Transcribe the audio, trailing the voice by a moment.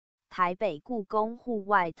台北故宫户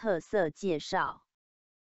外特色介绍。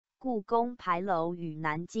故宫牌楼与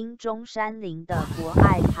南京中山陵的国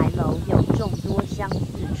爱牌楼有众多相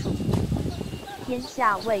似处。天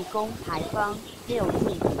下为公牌坊，六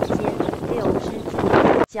柱五间，六支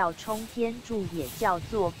柱叫冲天柱，也叫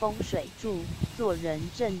做风水柱。做人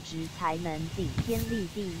正直才能顶天立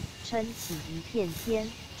地，撑起一片天。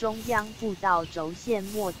中央步道轴线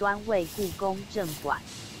末端为故宫正馆。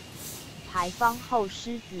牌坊后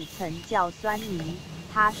狮子曾叫狻猊，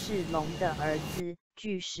他是龙的儿子。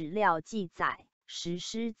据史料记载，石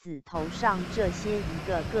狮子头上这些一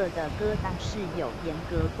个个的疙瘩是有严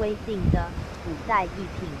格规定的。古代一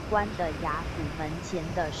品官的衙府门前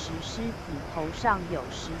的石狮子头上有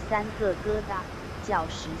13个疙瘩，叫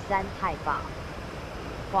13太保。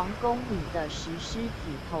皇宫里的石狮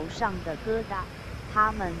子头上的疙瘩，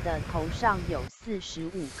他们的头上有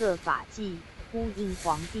45个发髻，呼应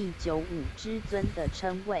皇帝9五之尊的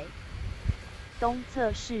称谓。东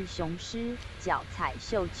侧是雄狮，脚踩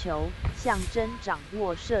繡球，象征掌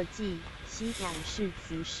握社稷；西边是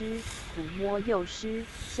雌狮，抚摸幼狮，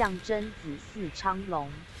象征子嗣昌隆。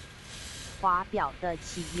华表的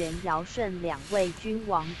起源尧舜2位君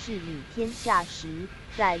王治理天下时，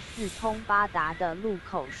在4通8达的路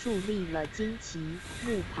口树立了旌旗、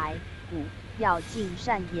木牌、鼓，要进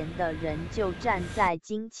善言的人就站在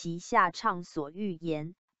旌旗下畅所欲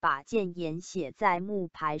言，把谏言写在木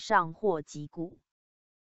牌上或击鼓。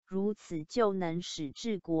如此就能使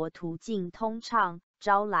治国途径通畅，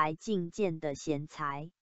招来进谏的贤才。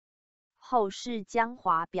后世将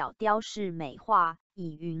华表雕饰美化，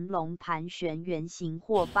以云龙盘旋圆形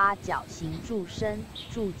或八角形柱身，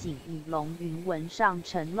柱颈以龙云纹上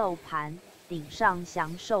呈镂盘，顶上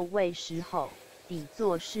祥兽为石猴，底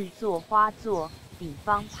座是座花座，底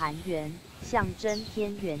方盘圆，象征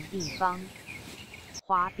天圆地方。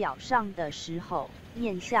华表上的石猴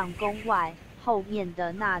面向宫外，后面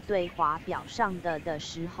的那对华表上的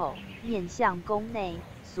石猴面向宫内，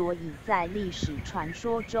所以在历史传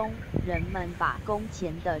说中，人们把宫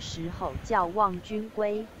前的石猴叫望君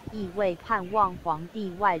归，意味盼望皇帝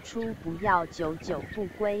外出不要久久不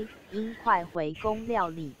归，应快回宫料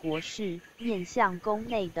理国事；面向宫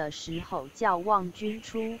内的石猴叫望君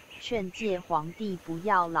出，劝诫皇帝不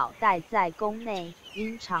要老待在宫内，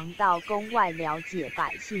应常到宫外了解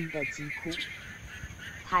百姓的疾苦。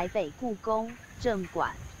台北故宫正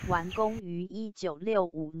馆完工于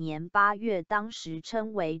1965年8月，当时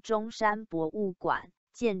称为中山博物馆。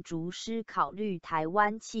建筑师考虑台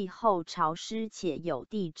湾气候潮湿且有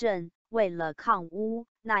地震，为了抗污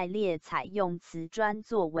耐裂，采用瓷砖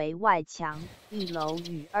作为外墙，1楼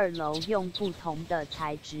与2楼用不同的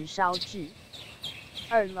材质烧制。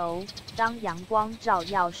2楼当阳光照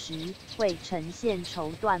耀时，会呈现绸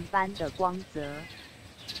缎般的光泽。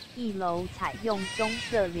1楼采用棕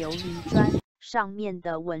色琉璃砖，上面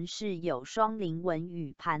的纹饰有双菱纹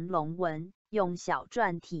与蟠龙纹，用小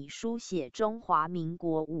篆体书写中华民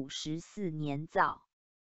国54年造。